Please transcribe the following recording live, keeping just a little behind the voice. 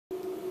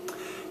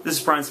This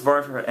is Brian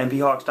Savard for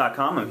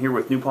MPHawks.com. I'm here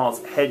with New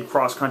Paltz head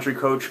cross-country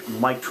coach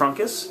Mike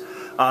Trunkus.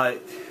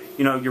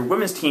 Your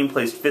women's team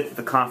placed 5th at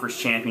the conference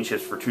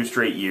championships for 2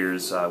 straight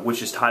years,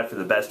 which is tied for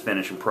the best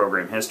finish in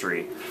program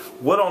history.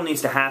 What all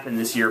needs to happen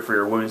this year for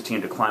your women's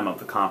team to climb up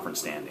the conference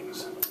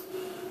standings?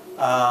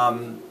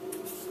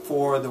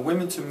 For the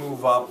women to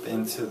move up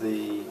into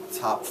the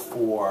top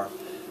 4,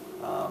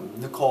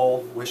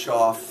 Nicole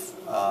Wishoff,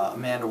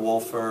 Amanda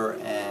Wolfer,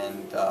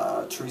 and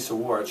Teresa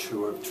Warch,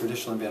 who have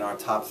traditionally been our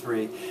top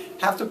 3,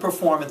 have to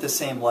perform at the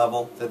same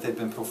level that they've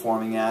been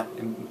performing at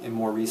in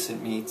more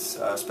recent meets,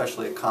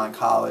 especially at Conn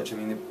College. I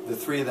mean, the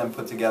 3 of them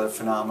put together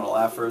phenomenal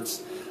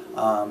efforts.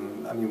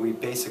 We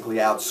basically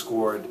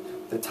outscored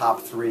the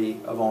top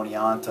 3 of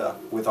Oneonta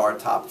with our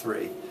top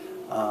 3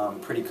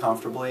 pretty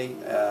comfortably.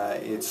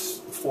 It's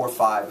 4 or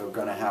 5 are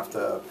going to have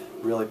to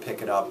really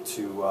pick it up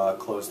to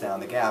close down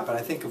the gap. And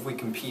I think if we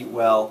compete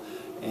well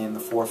in the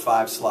 4 or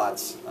 5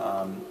 slots,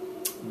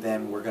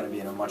 then we're going to be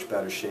in a much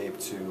better shape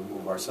to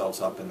move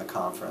ourselves up in the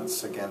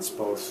conference against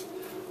both,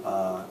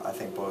 I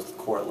think, both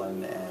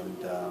Cortland and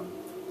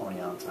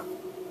Oneonta.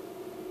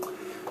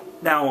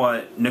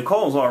 Now,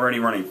 Nicole's already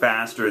running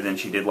faster than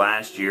she did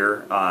last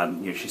year.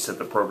 She set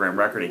the program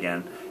record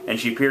again, and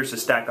she appears to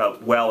stack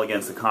up well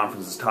against the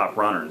conference's top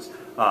runners.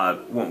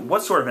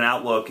 What sort of an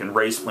outlook and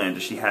race plan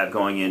does she have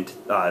going into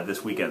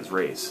this weekend's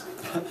race?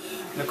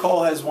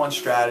 Nicole has one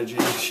strategy.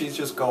 She's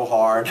just go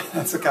hard.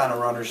 That's the kind of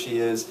runner she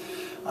is.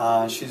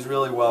 She's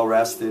really well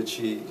rested.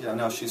 I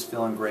know she's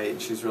feeling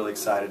great. She's really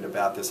excited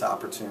about this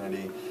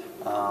opportunity.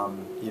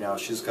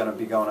 She's going to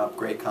be going up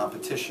great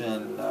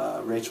competition.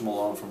 Rachel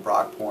Malone from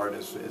Brockport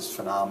is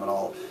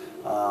phenomenal.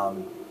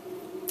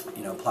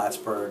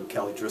 Plattsburgh,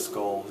 Kelly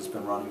Driscoll has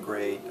been running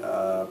great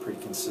pretty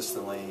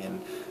consistently,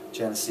 and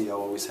Geneseo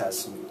always has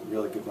some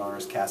really good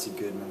runners. Cassie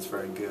Goodman's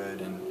very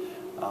good, and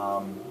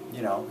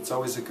it's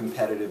always a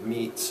competitive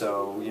meet,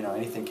 so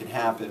anything can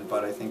happen.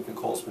 But I think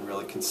Nicole's been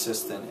really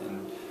consistent,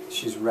 and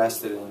she's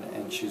rested,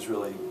 and she's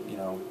really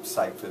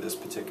psyched for this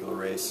particular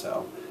race.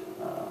 So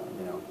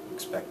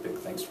expect big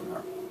things from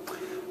her.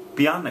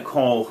 Beyond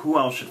Nicole, who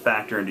else should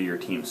factor into your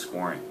team's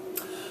scoring?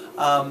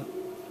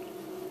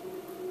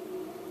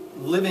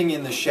 Living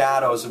in the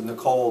shadows of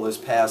Nicole this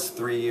past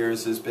 3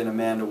 years has been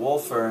Amanda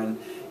Wolfer, and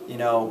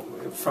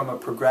from a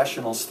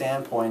progressional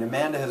standpoint,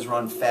 Amanda has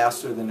run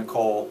faster than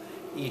Nicole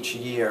each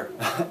year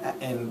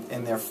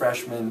in their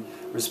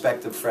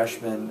respective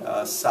freshman,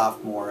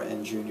 sophomore,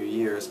 and junior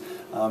years.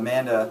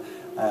 Amanda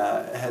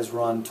has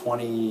run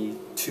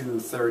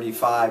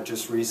 22:35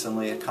 just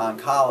recently at Conn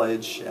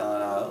College,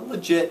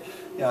 legit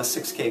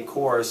 6K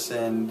course,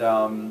 and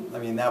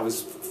that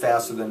was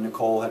faster than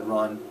Nicole had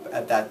run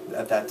at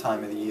that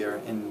time of the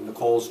year in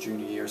Nicole's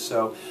junior year.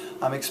 So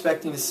I'm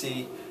expecting to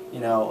see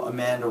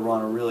Amanda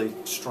run a really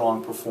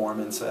strong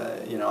performance.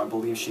 I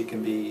believe she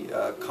can be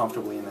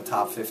comfortably in the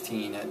top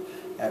 15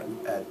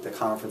 at the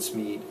conference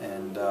meet,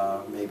 and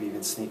maybe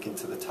even sneak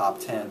into the top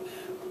 10.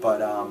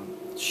 But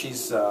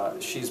she's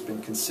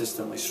been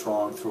consistently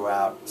strong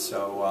throughout,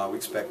 so we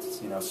expect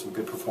some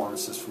good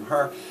performances from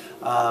her.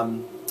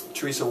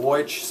 Teresa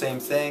Warch,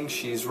 same thing.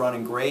 She's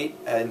running great,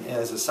 and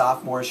as a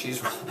sophomore,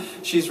 she's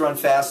run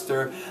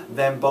faster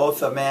than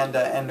both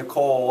Amanda and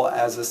Nicole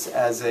as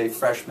a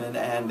freshman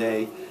and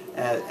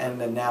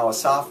now a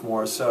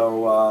sophomore.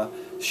 So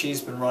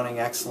she's been running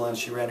excellent.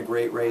 She ran a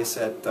great race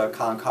at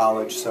Conn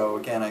College. So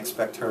again, I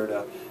expect her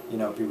to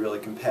be really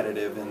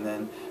competitive. And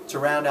then to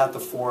round out the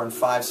 4 and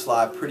 5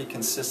 slot, pretty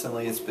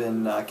consistently, it's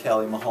been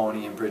Kelly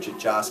Mahoney and Bridget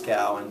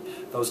Joskow, and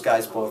those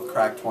guys both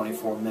cracked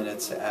 24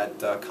 minutes at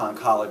Conn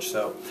College.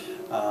 So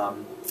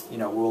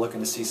we're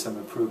looking to see some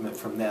improvement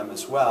from them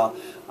as well.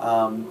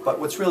 But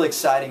what's really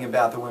exciting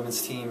about the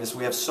women's team is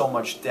we have so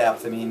much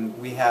depth. I mean,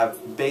 we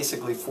have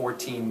basically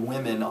 14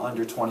 women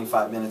under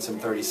 25 minutes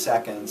and 30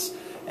 seconds,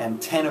 and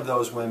 10 of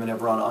those women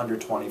have run under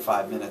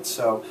 25 minutes.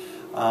 So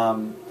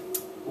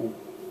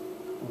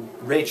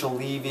Rachel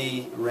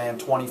Levy ran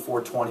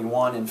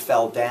 24:21 and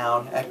fell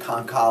down at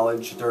Conn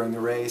College during the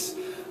race.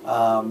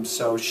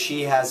 So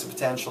she has the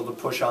potential to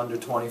push under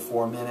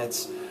 24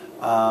 minutes.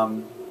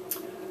 Danielle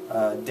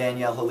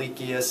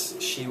Halikius,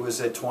 she was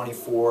at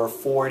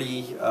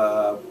 24:40,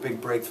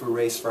 big breakthrough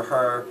race for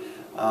her.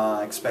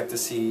 I expect to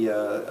see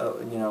a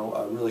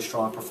really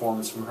strong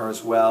performance from her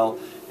as well.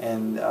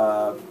 And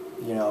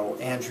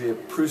Andrea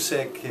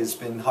Prusik has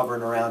been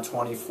hovering around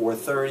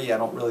 24:30. I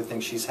don't really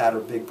think she's had a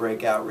big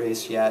breakout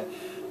race yet.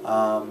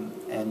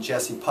 And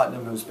Jessie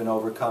Putnam, who's been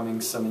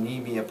overcoming some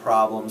anemia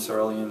problems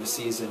early in the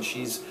season,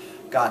 she's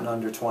gotten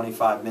under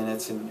 25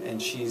 minutes, and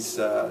she's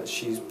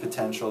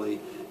potentially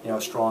a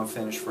strong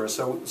finish for us.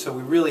 So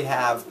we really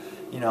have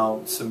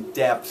some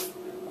depth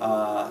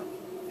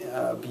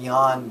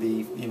beyond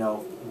the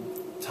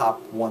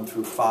top 1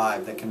 through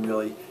 5 that can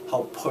really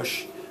help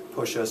push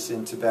us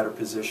into better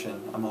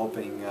position. I'm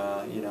hoping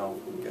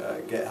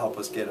help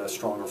us get a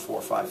stronger 4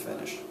 or 5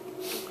 finish.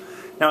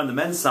 Now on the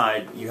men's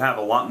side, you have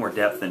a lot more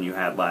depth than you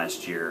had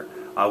last year.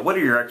 What are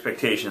your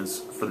expectations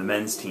for the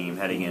men's team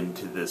heading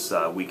into this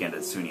weekend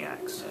at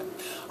SUNYACs? Yeah.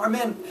 Our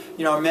men,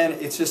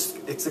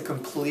 it's a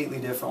completely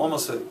different,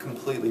 almost a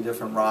completely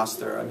different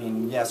roster. I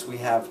mean, yes, we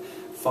have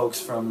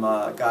folks from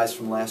guys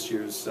from last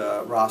year's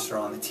roster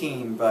on the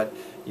team, but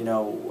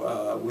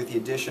with the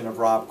addition of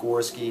Rob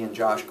Gorski and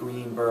Josh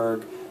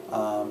Greenberg,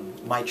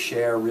 Mike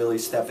Scher really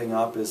stepping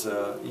up as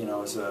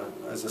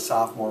a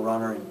sophomore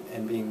runner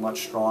and being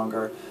much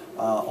stronger.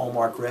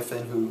 Omar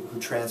Griffin, who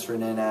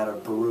transferred in out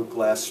of Baruch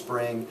last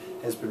spring,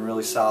 has been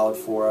really solid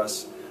for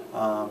us.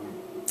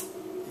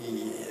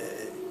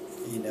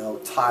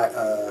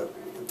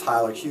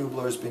 Tyler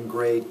Hubler's been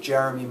great.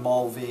 Jeremy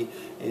Mulvey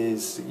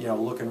is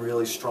looking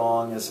really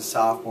strong as a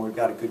sophomore. We've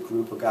got a good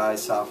group of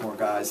guys, sophomore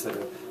guys, that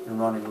have been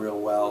running real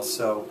well.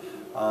 So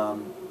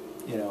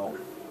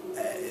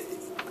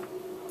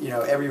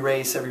every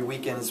race, every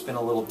weekend has been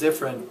a little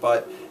different,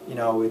 but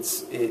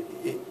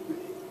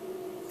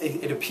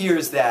it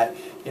appears that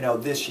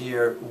this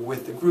year,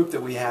 with the group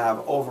that we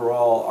have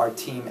overall, our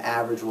team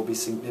average will be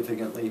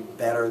significantly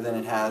better than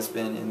it has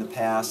been in the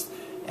past,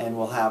 and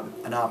we'll have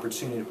an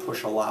opportunity to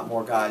push a lot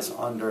more guys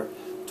under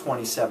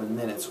 27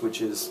 minutes,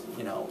 which is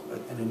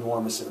an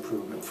enormous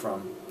improvement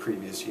from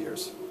previous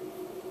years.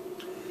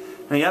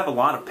 Now, you have a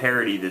lot of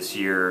parity this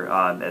year,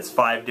 as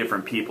 5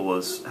 different people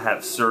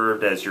have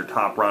served as your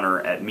top runner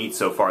at meets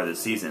so far this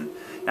season.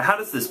 Now, how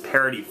does this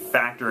parity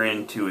factor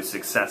into a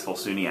successful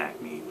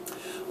SUNYAC meet?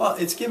 Well,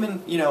 it's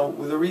given,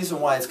 the reason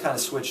why it's kind of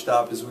switched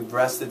up is we've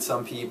rested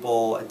some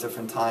people at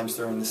different times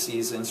during the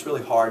season. It's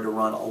really hard to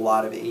run a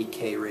lot of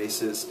 8K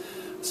races,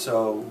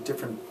 so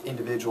different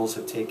individuals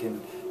have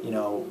taken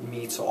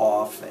meets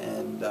off,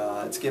 and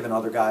it's given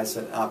other guys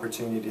an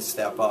opportunity to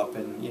step up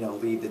and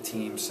lead the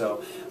team.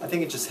 So I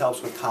think it just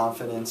helps with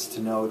confidence to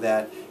know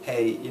that,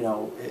 hey,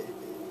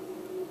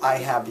 I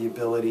have the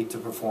ability to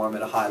perform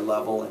at a high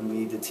level and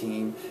lead the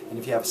team. And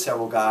if you have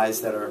several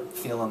guys that are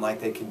feeling like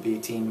they could be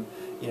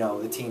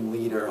the team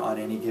leader on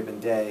any given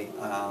day,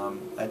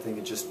 I think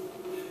it just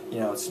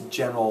it's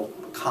general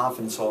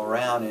confidence all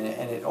around,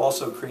 and it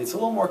also creates a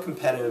little more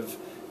competitive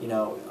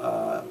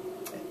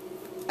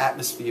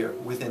atmosphere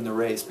within the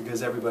race,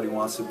 because everybody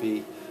wants to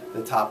be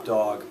the top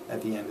dog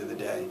at the end of the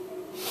day.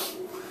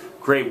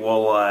 Great.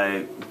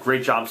 Well,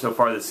 great job so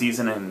far this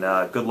season, and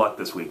good luck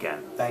this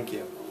weekend. Thank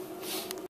you.